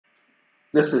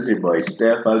This is your boy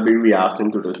Steff. I'll be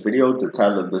reacting to this video to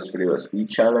tell that this video is speed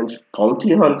challenge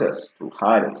bounty hunters to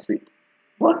hide and seek.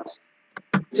 What?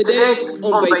 Today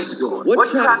on Beta Squad, we're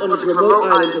trapped on this remote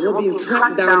island and we're being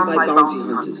tracked down by bounty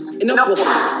hunters. Enough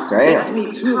waffle. Let's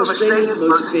meet two of Australia's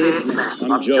most feared men.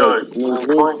 I'm Joe.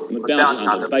 I'm a bounty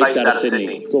hunter based out of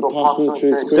Sydney. Got past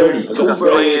military experience. I've got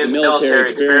 3 years of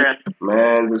military experience.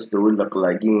 Man, this dude look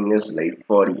like he in his late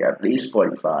 40, at least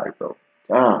 45 though.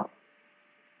 Ah.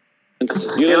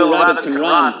 You little rabbits can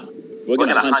run. We're going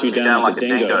to hunt you down like a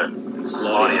dingo and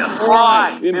slaughter you.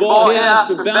 Alright, You've been brought here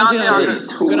for bounty hunters.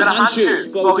 We're going to hunt you.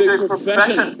 That's what we do for a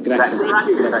profession. Good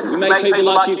accent. We make people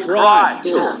like you cry.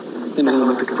 Then they're going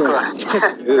to make us cry.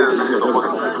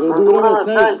 We'll do whatever it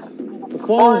takes to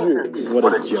find you. What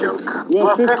a joke. You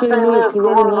have 15 minutes to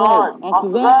run and hide. After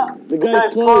that, the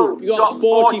gate's closed. You got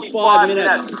 45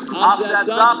 minutes. After that's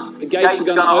up, the gates are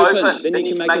going to open. Then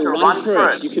you can make a run for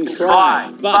it. You can try,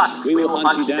 but we will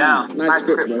hunt you down. Nice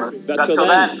script, bro. But till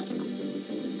then,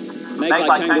 make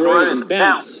like kangaroos and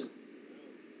bounce.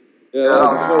 Yeah, that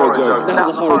was a horror joke. That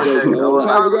was a horror joke.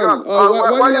 Time again. Oh,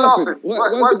 why are you laughing?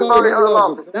 Why's the bounty hunter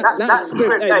laughing? That's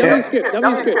script. Hey, don't be script. Don't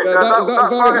be script. That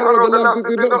bounty hunter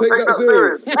did not take that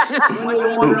serious. When you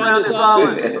wander around this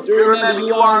island, do remember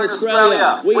you are in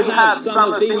Australia. We have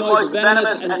some of the most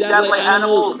venomous and deadly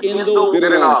animals in the world.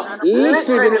 Didn't ask.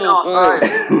 Literally didn't ask. Alright.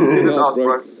 Didn't ask,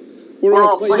 bro. We're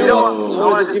off. But you know what? I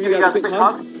want to just give you guys a quick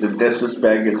hug. The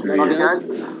disrespect is real.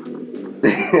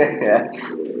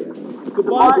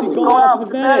 Goodbye to go out for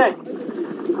the bed.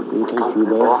 We'll come for you,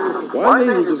 boy. Why are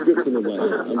you just gripping him like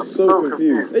that? I'm so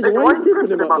confused. Hey, why are you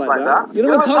gripping him up like that? You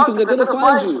never talk to them, they're gonna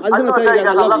find you. I just want to tell you guys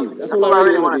I love you. That's all I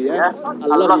really want to do, yeah? I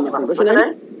love you, my friend. What's your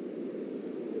name?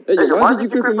 Hey, why did you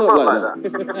grip him up like that?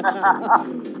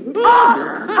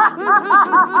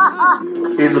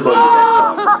 He's about to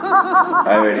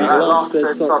I already know. Love said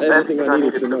everything I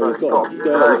needed to know. He's got a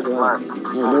dirty plan.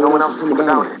 Oh, no one else is coming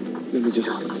down. Let me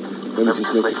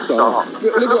just make a start.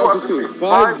 Look what I've just seen.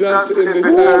 5 deaths in this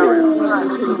area.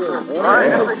 Alright,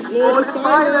 let's explore the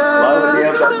silence. Why would they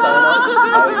have that sign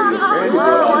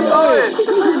up? This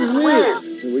is weird.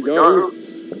 Here we go.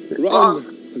 Run.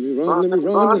 Let me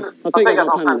run. I'll take that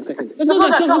plan in a second. Let's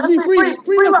do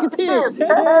Three Musketeers.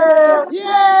 Yeah!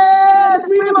 The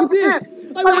Three Musketeers.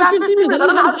 I went 15 minutes. I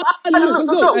don't know how to look. Let's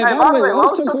go. Hey, by the way, why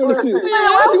was Chunks wearing a suit?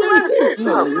 Yeah, why is he wearing a suit?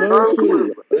 No clue.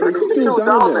 And he's still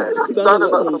down there.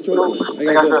 Standing up on the joint. Hey,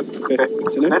 guys,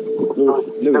 what's your name?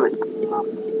 Louis.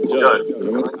 Joe.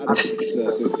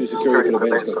 Do security for the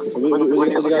beta squad. So what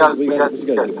you guys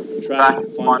do? Track,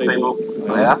 find people.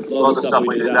 Oh, yeah? A lot of stuff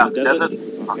we do out in the desert.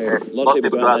 Okay. A lot of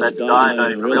people go out there to die and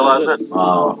don't even realise it.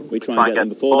 We try and get them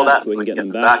before that so we can get them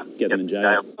back, get them in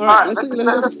jail. Alright, let's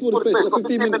explore the space. We've got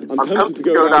 15 minutes. I'm tempted to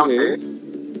go down here,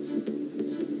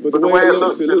 but the way it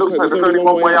looks like there's only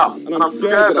one way up, and I'm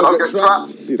scared that I'll get trapped.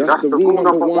 See, that's the rule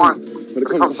number 1 when it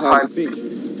comes to hide and seek.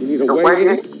 You need a way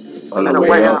in and a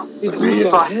way out. These boots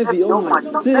are heavy, oh my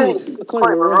days. I can't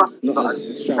even run. Not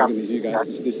as extravagant as you guys,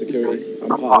 it's this security. I'm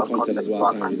part of the content as well,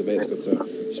 I can't do the beta squad, so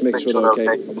just making sure they're okay.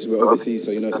 Obviously we're overseas,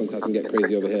 so you know sometimes we can get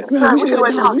crazy over here. Yeah, we should have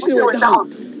went down.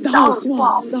 That was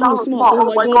smart.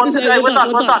 Oh my god, this is it, we're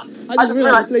done. I just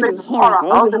realised this place is horror.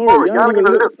 How's it horror? You haven't even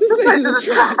looked. This place is a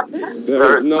trap.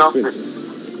 There is nothing.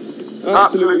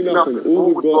 Absolutely nothing. All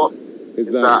we've got is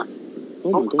that.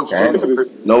 Oh my gosh, look at this.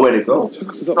 Nowhere to go.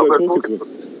 Chunks is up there talking to him.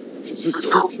 He's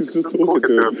just talking to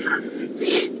him.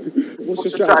 What's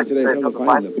your strategy today in terms of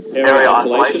finding them? Area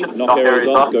isolation, knock areas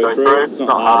off, go through. It's not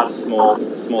hard, it's a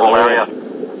small area.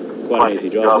 Quite an easy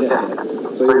job.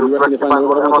 So you reckon you find them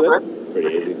whatever today? Pretty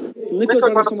easy. Nico's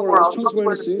running somewhere else. Chunks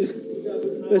wearing a suit.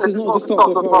 This is not a good start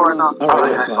so far right now.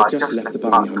 Alright, so I just left the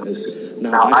bounty hunters.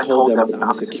 Now I told them that I'm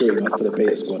a security guard for the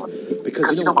beta squad.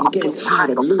 Because you know what, I'm getting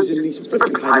tired of losing these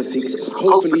flipping hide and seeks.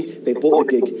 Hopefully they bought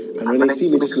the gig, and when they see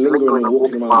me just lingering and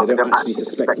walking around, they don't actually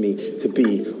suspect me to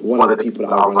be one of the people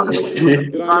that I'll run away from.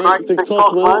 You know what I mean?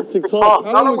 TikTok, man. TikTok.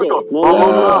 How long we got?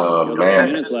 Oh, man. 10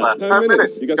 minutes left. 10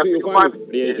 minutes. You guys think you'll find me?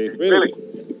 Pretty easy. Really?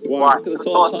 Why? Look at the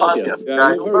tall stars here.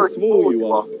 Yeah, you're very small you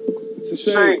are. It's a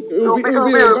shame. It would be an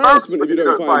embarrassment if you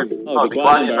don't find me. Oh, it'd be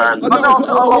quite embarrassing.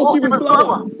 I'll walk even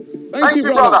slower. Thank you,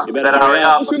 brother. You better hurry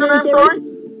up. What's your name, sorry?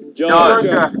 Joe.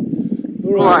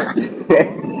 Alright.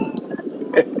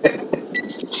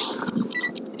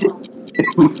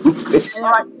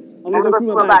 Alright, I'm going to go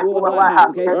through my bag, what I have,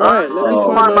 okay? Alright, let me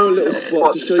find my own little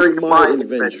spot to show you my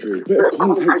inventory. Bit of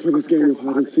context for this game of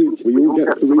hide and seek. We all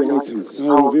get 3 items.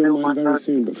 I'll reveal mine very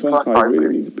soon, but first I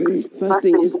really need to pee. First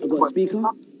thing is, I've got a speaker.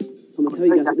 I'm going to tell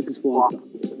you guys what this is for after.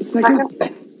 Second,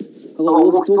 I've got a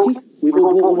walkie-talkie. We've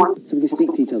all bought one so we can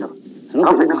speak to each other. I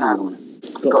don't think we'll have one.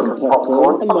 got some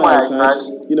popcorn on my iPad,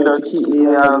 you know, to keep me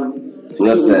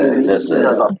busy.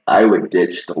 Listen, I would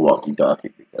ditch the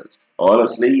walkie-talkie because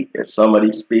honestly, if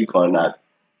somebody speak on that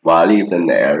while he's in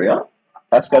the area,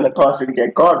 that's gonna cause you to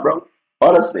get caught, bro.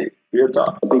 Honestly, real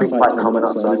talk. A big fight coming up,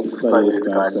 so I need to study this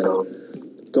guy. So,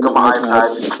 got my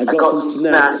iPad. I got some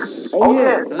snacks. Oh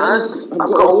yeah, and I've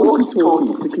got a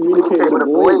walkie-talkie to communicate with the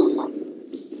boys.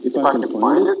 If I can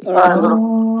find it. Alright, so the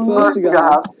first thing I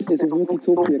have is his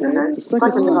walkie-talkie, okay? The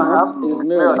second thing I have is his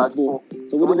mirror that I bought.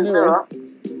 So with his mirror,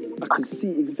 I can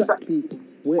see exactly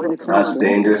where they're coming from. That's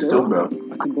dangerous too, bro. I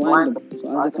can blind them.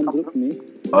 So as they come to look for me,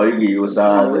 Or you can use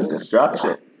that as a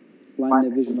distraction. blind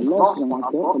their vision. The last thing I've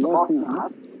got, the last thing I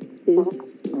have, is a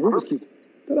Rubik's Cube.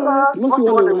 Ta-da! You must be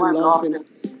wondering why I'm laughing.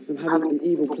 I'm having an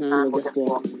evil plan, or guess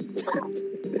what?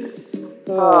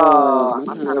 My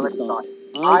plan already started.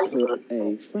 I put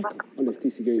a tracker on this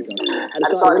DC Gary gun. And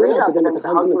so I really have to them to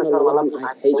hug them and tell them I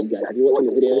hate you guys. If you're watching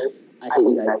this video, I hate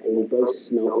you guys and you both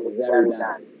smell very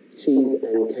bad. Cheese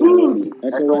and kangaroo.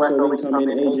 Echo, incoming.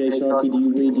 AJ, Sharky, do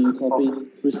you read? Do you copy?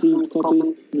 Received copy.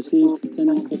 Received.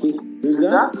 Kenny copy. Who's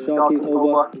that? Sharky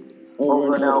over.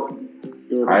 Over and out.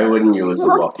 I wouldn't use a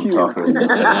walkie-talkie.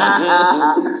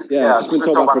 Yeah, I've just been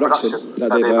told by production that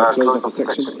they've closed off a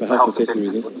section for health and safety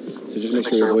reasons. So just make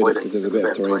sure you avoid it because there's a bit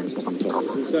of terrain and stuff on top.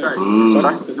 Sorry?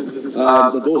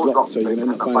 The door's locked, so you're going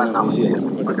to end up finding out when you see it.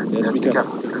 Yeah, just be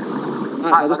careful.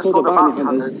 Alright, so I just told the bounty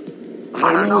hunters, I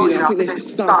don't know, I think they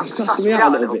started to suss me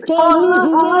out a little bit.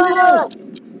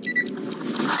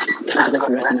 Time to go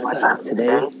for rest in my plan.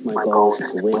 Today, my goal is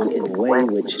to win in a way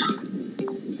which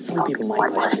some people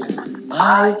might question.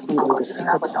 I am going to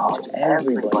sabotage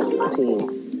everybody in the team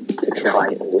to try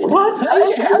and win. What?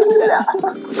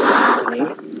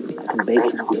 I can bake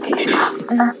some application. I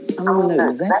want to know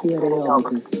exactly where they are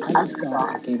because at the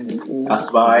start I gave them all.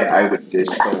 That's why I would ditch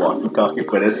the walkie-talkie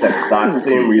for this exact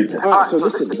same reason. Alright, so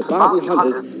listen, the bounty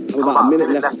hunters have about a minute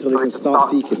left until they can start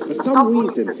seeking. For some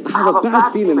reason, I have a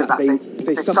bad feeling that they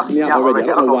sussed me out already.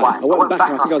 I don't know why. I went back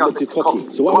and I think I was a bit too cocky.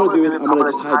 So what I'm going to do is I'm going to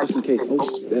just hide just in case. Oh,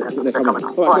 they're coming.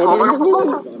 Alright, go.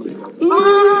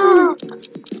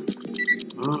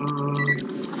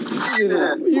 What you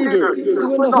doing? You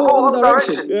went the whole other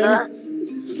direction. Yeah?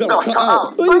 No, cut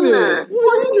out. What are you doing?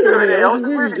 What are you doing here? I was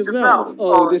with you just now.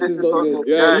 Oh, this is not good.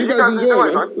 Yeah, you guys enjoy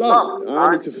it, man. Love. I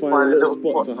need to find a little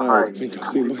spot to hide. I think I've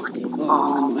seen my spot.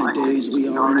 Oh my days, we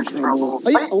are in trouble. Oh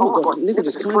my god, Nico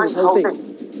just climbed this whole thing. Are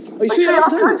you sure you have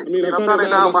to time this? I mean, I found it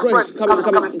now, my friend. Come in. How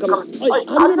do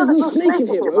you know there's no snake in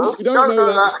here, bro? You don't know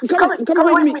that. I'm coming,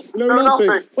 wait for me. You know nothing.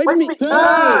 Wait for me. 10,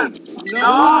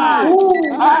 9,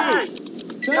 8,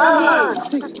 7,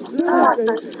 6,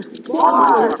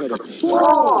 5,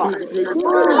 4, 3,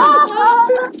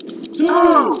 2,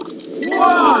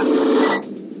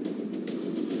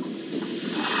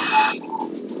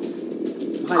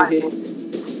 1. Hide here.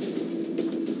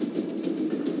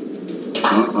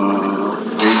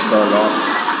 Gates are locked.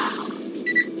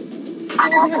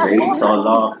 Gates are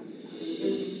locked.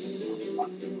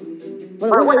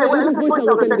 Wait, this voice note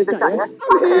was sent in the chat, yeah?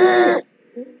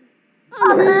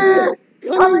 I'm here!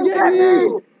 Come and get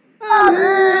me! I'm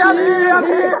here!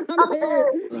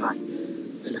 Right,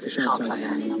 look at shots right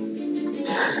there.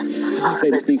 I'm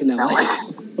afraid of sneaking out. Watch out,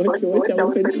 I'm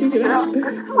afraid of sneaking out.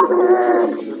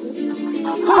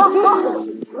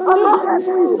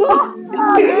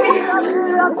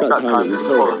 That time is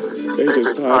cold.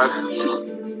 AJ's proud.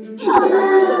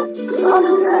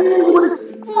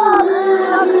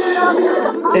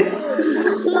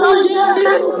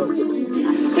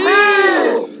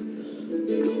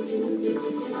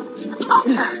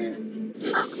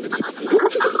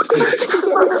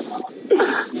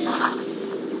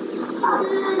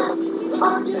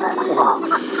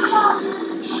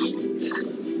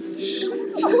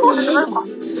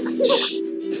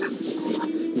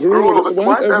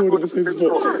 Why is everyone in the same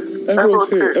spot?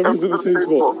 Everyone's here. Everyone's in the same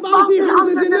spot. Bounty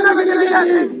hunters, you're never gonna get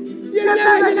me! You're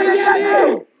never gonna get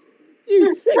me!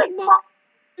 You sick fuck!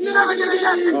 You're never gonna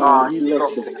get me! Oh, he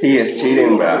lost it. He is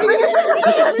cheating, bro.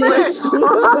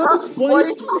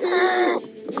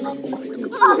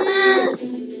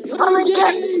 Come and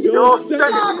get me! You're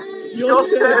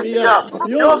setting me up.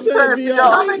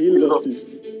 He lost his.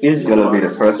 He's gonna be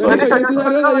the first one.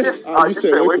 You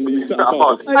stay away from me. You sat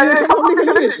apart. No,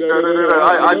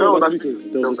 I know that's because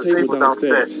there was a table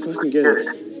downstairs. If I can get it,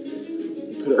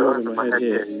 put it over my head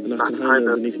here, and I can hide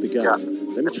underneath the gap.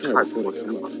 Let me try before they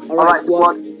come up. Alright,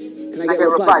 squad. Can I get a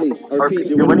reply, please? I repeat,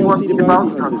 do anyone see the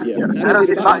bounty hunters yet? I don't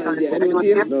see the bounty hunters yet. Anyone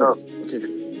see him? No. Okay.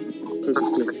 Close is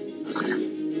clear. Okay.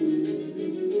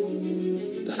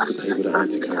 That's the table that I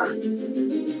need to carry.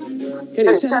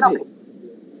 Kenny, set up here.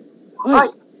 Hi.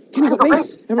 Kenny got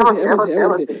mace. Everyone's here.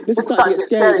 This is starting to get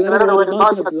scary because I don't know where the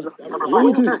market officers are. What are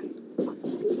you doing?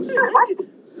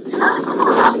 I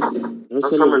know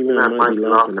some of you men might be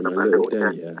laughing at my little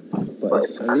den here, but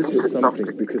at least it's something,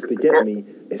 because to get me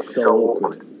is so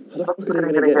awkward. How the fuck are they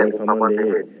going to get me if I'm under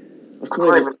here? I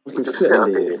can't even fucking fit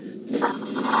under here.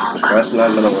 That's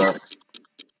not gonna work.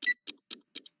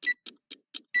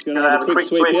 Just gonna have a quick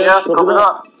sweep here. Copy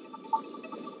that.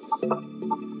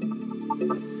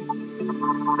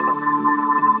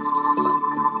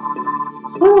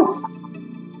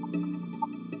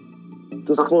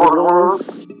 Just fall around.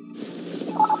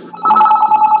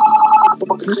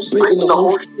 Fucking split in the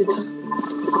whole shit.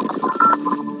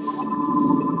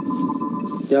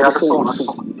 Yeah, I saw.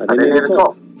 I didn't hear the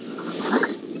top.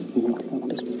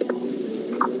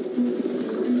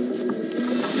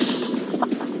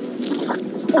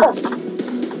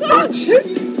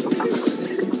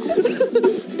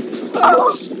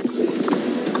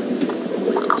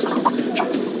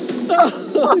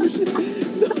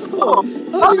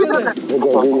 How'd you get there?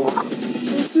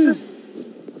 So soon.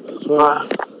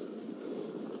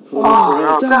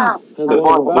 Damn.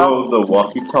 The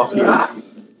walkie-talkie.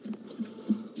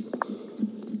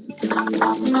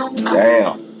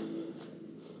 Damn.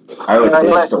 I would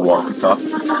ditch the walkie-talkie.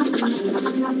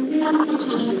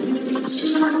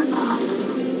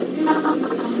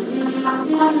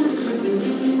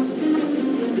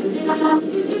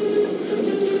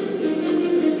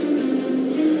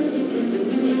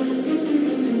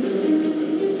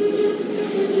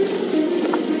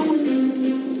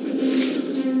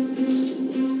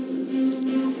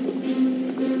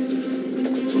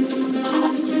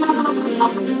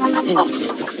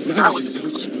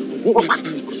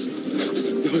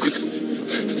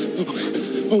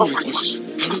 Oh my gosh,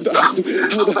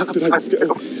 how the heck did I just get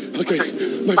over? Okay,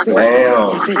 my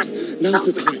friend, now's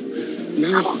the time.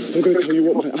 Now I'm going to tell you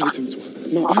what my items were.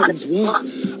 My items were a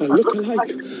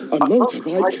look-alike, a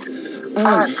motorbike,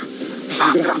 and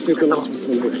I'm going to have to save the last one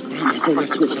for later. Right, my friend,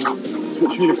 let's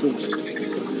switch uniforms.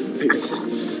 Take this.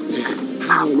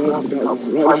 How on earth did that work?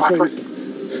 Right, my friend?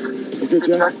 You good,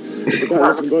 Jack? It's a better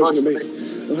looking version of me.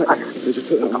 Right, they just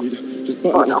put that on you. Just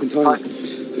button it up entirely.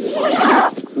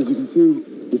 As you can see,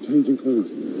 we're changing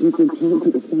clothes. He's been parked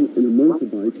at the front in a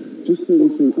motorbike, just so they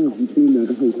think, oh, he's been there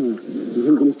the whole time. And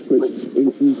I'm going to switch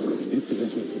into his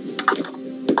position.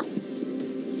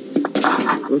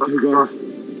 Okay, guys,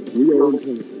 we are on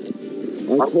time.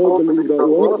 I can't believe that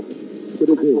worked, but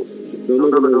it did. They'll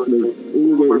never know it's me. All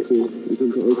we're waiting for is them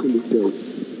to open this gate.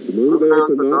 The moment they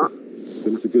open that,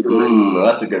 then it's a good day.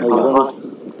 That's a good one.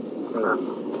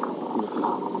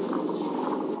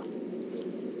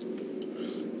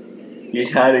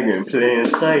 He's hiding in plain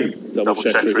sight. Double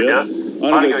check through here. I'm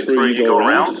going to go through, you go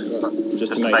around,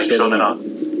 just to make sure they're not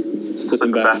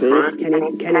slipping back through.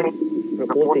 Kenny,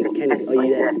 reporting. Kenny, are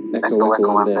you there? Echo,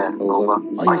 I'm there. Over.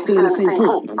 Are you still in the same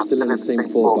fort? I'm still in the same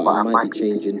fort, but I might be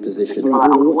changing position. Right,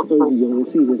 I'm going to watch over you and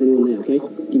see if there's anyone there, okay?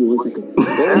 Give me 1 second.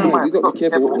 Don't mind, you got to be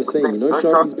careful what we're saying. You know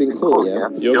Sharky's been caught, yeah?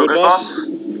 You're good, boss?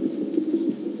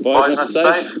 Boys, Mr.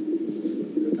 Safe?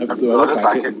 Do I look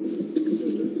like it?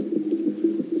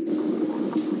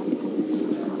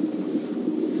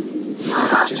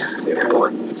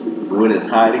 When it's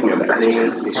hiding in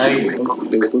plain sight. They were both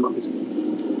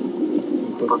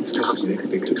this close.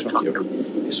 They took Sharky over.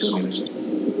 They saw me and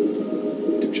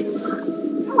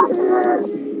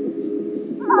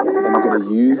I'm going to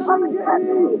use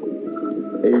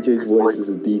AJ's voice as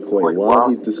a decoy. While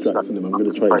he's distracting them, I'm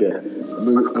going to try and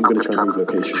move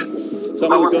location.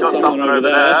 Someone's got someone over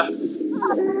there,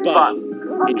 but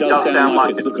it does sound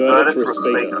like it's diverted through a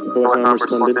speaker. Oh, I'm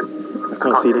responding. I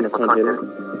can't see them, I can't hear them.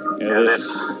 Yeah,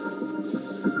 this.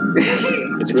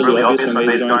 It's really obvious when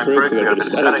these are going through, because they've got a bit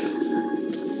of static.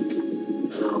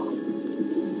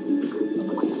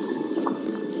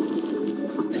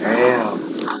 Damn.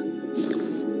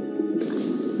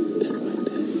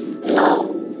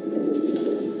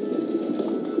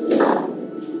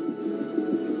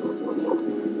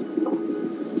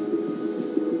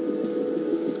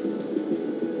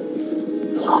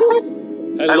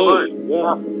 Hey, Lou.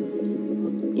 Yeah.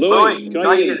 Louis, can I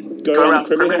get you to go around the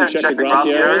perimeter and check the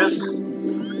grassy areas?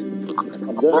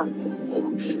 I'm there.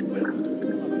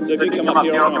 So if you come up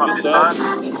here, I'll come up this side.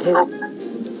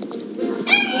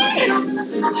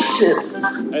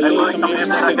 Hey, Louis, come here for a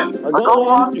second. I got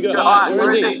one. You go high.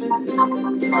 Where is he? I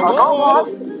got one.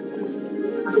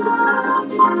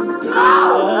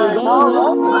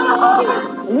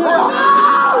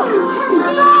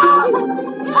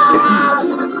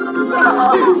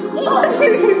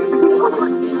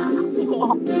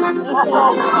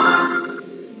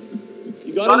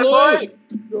 You got him, Louis?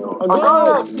 I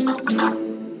got it!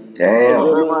 Damn.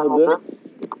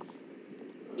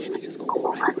 Can you just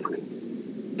go right with me?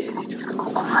 Can you just go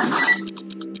right?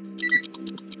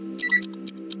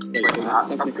 Wait, so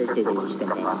that's Nico Google just gone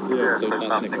past. Yeah. So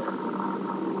that's Nico.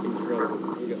 Incredible.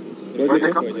 Where did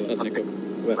Nico? That's Nico.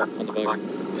 Where? On the bike.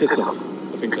 Piss off.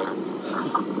 I think so.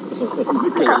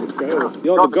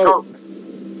 You're the goat.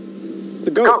 It's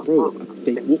the goat, bro.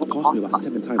 They walked past me about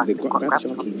 7 times. They grabbed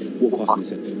Sharky, walked past me and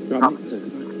said, "Right, mate."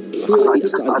 I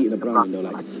started eating a brownie and they were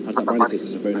like, "How's that brownie taste?" I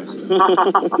said, "Very nice."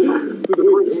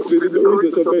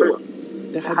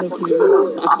 They had no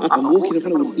clue. I'm walking in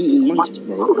front of them eating munch,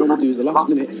 bro. What I'm gonna do is the last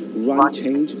minute, run,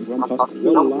 change, run past.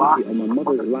 Wallahi, on my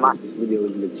mother's life, this video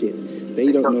is legit.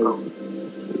 They don't know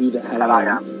who the hell I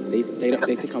am. They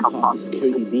think I'm part of the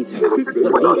security detail.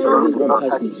 What detail is one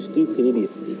person, you stupid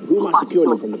idiots? Who am I securing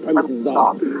them from? The premises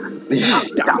asked.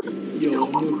 Yo,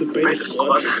 I'm with the beta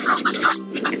squad.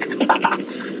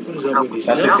 What is up with these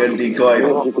That's a good decoy.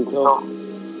 You can tell.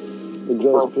 The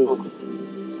Joe's pissed.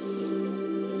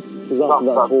 He's after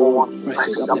that tall one. Right, so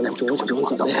he's up there with George.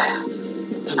 John's up there.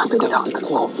 Time to go down to the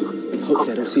core.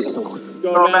 Hopefully I don't see the door. Go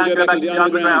around, go back in the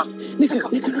underground. Nico.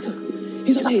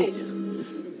 He's up here.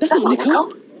 That's not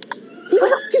Nico. Who's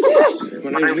this? My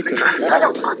name's Nico.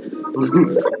 Who's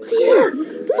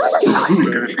this guy?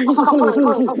 Follow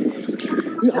me.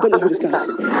 I don't know who this guy is.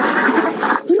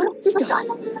 Who's this guy?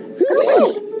 Who's he?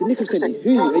 Did Nico send you?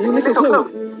 Who are you? Are you Nico Chloe?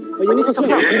 Are you Nico Chloe?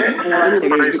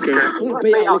 My name's Nico. I'm gonna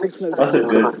bait out Nico's clothes. That's a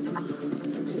good.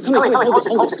 Come here, hold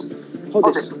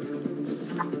this.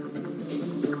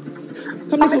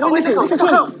 Come, Nico,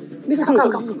 Nico,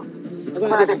 come. I'm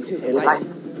gonna have it. Here,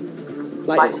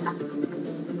 light it.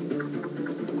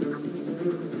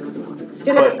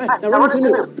 Get it. Now run into the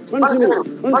middle.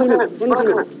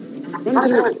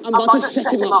 I'm about to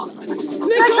set him up.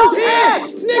 Nico's here!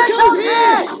 Come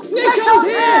get Nico!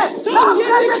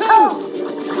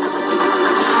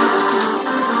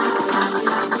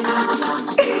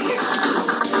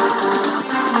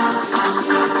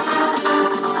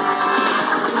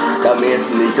 That means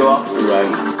Nico have to run.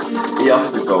 He has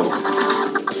to go.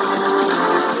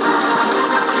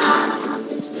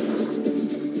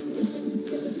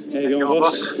 How you going,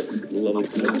 boss? Lovely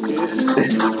place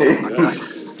here.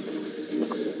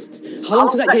 How long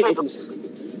to that gate opens?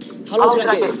 How long to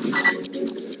that gate?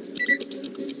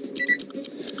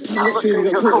 I'm not sure we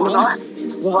got caught or not.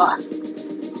 But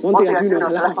one thing I do know is I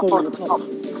left my phone on the top.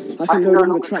 I can no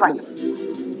longer track them.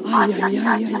 Ay.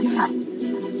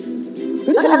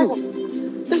 Who the hell are you?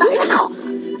 That's Nico!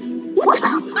 What?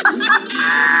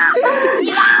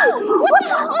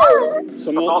 So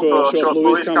I'm not too sure if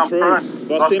Louis come through.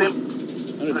 Bust him.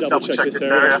 I'm going to double check this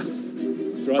area.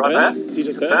 It's right there. Is he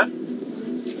just there?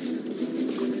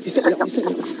 He set me up.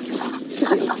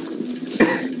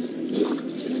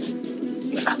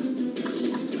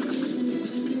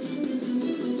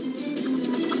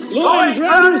 Louis,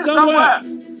 round here somewhere!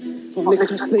 Oh, Nico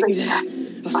tried to snake me there.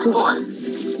 I thought.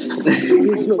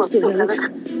 Green smoke still there, look.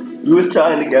 You was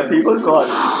trying to get people caught.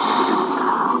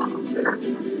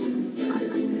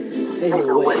 Ain't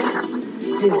no way.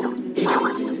 There's no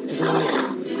way.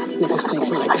 Nico snakes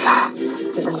me like that.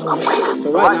 There's no way. So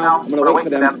right now, I'm gonna wait for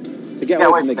them to get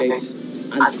away from the gates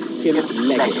and kill it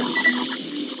leg.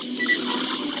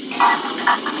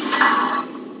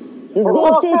 You've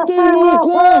got 15 minutes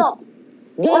left!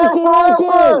 Gates are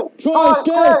open! Try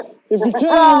escape if you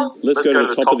can! Let's go to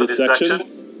the top of this section,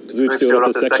 because we've sealed off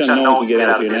this section. No one can get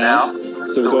out of here now.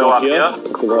 So we'll go up here.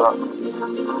 Copy that.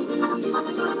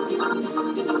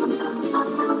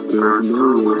 There's no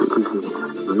way that we can.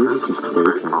 Where is the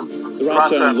spray time? There are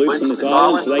certain loops on this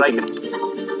island, so they can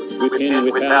whip in and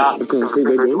whip out. Okay, I think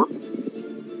they're gone.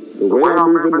 The way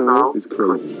I'm moving now is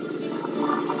crazy.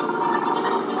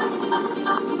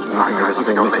 Alright guys, I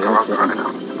think I'll make a run for it right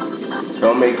now.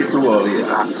 Don't make it too early.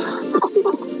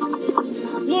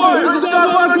 Look, there's a guy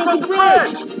walking across the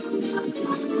bridge!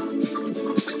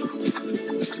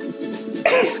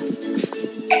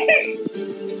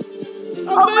 I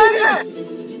made it!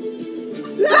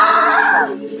 Yeah!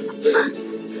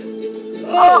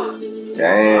 Oh!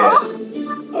 Damn.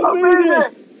 I made it!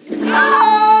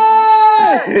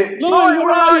 Lloyd,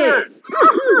 where are you?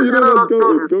 You know what?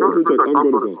 Don't reject. I'm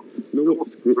gonna go. You know what?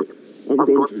 Screw it. I'm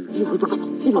going to.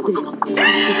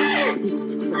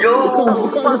 Yo!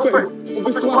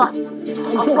 This clock. I'm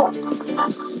going.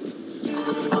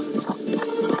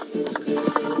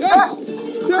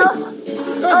 Yes!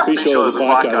 Pretty sure there's a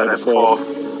bike out there before.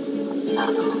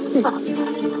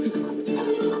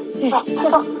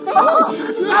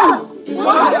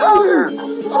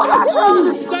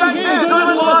 Stay here, don't let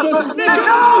the last person.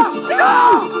 Nico!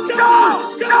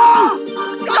 Go!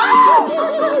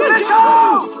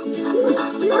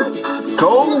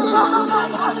 Cold?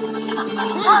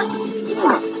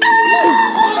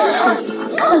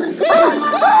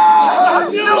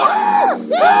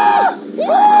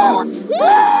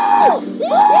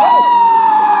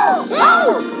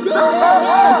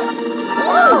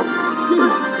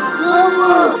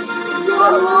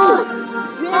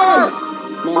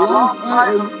 My last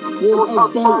item was a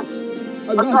boat,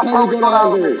 and that's how we got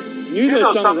out of here. Knew there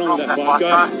was something wrong with that bike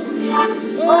guy.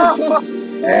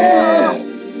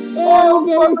 Oh, I'm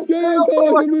very scared. I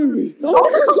felt like a movie. Oh,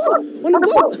 Nicholas gone on the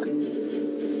boat.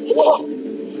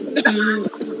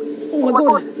 Oh my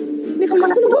god, Nico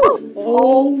left on the boat.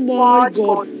 Oh my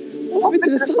god, off into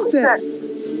the sunset.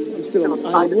 I'm still on this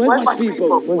island. Where's my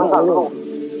speedboat? Where's that roll?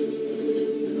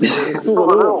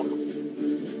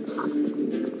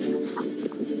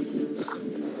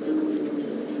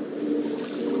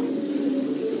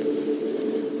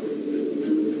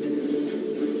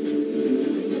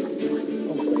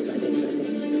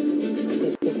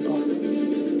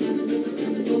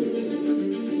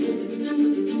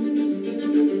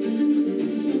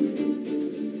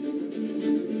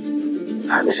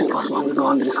 Alright, Mission Impossible, I'm gonna go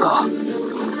under this car.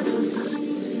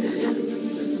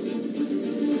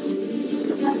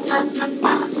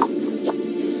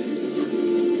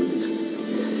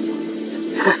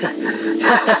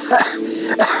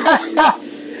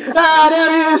 Ah,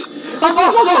 there he is! Up!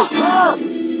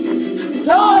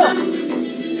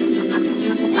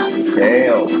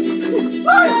 Damn.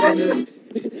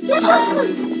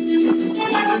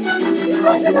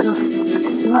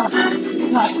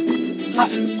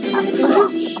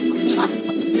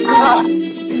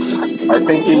 I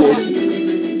think he needs.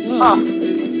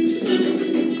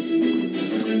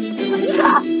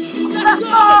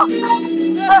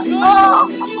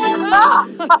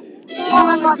 Oh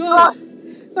my god!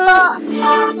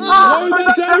 Oh,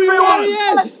 that's everyone!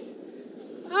 Yes!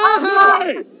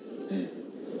 Hey!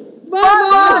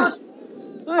 Mama!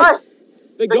 Hey!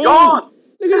 They're gone!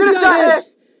 Look at this guy here!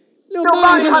 Little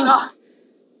bounty hunter!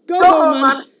 Go home,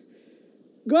 man!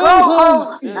 Go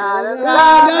home!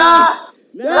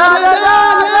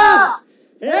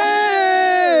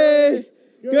 Hey!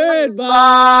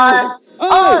 Goodbye!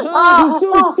 Oh! You're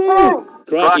still asleep!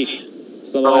 Crikey.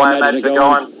 It's not the way I imagined it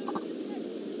going.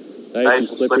 There's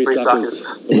some slippery suckers.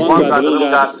 The one guy, the little guy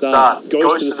at the start,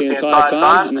 ghosted us the entire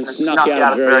time and then snuck out at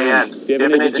the very end. If you ever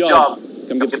need a job,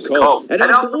 come give us a call. And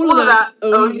after all of that,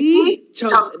 only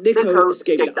Chance and Nico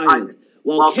escaped the island,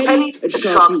 while Kenny and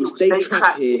Sharky will stay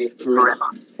trapped here forever.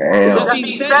 Damn. That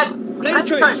being said, play the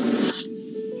track.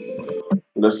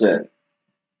 Listen,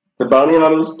 the bounty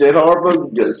hunters did horrible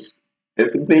because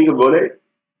if you think about it,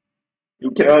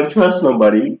 you can't trust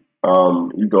nobody.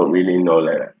 You don't really know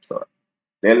that. So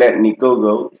they let Nico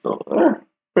go. So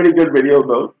pretty good video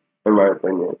though, in my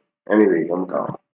opinion. Anyway, I'm gone.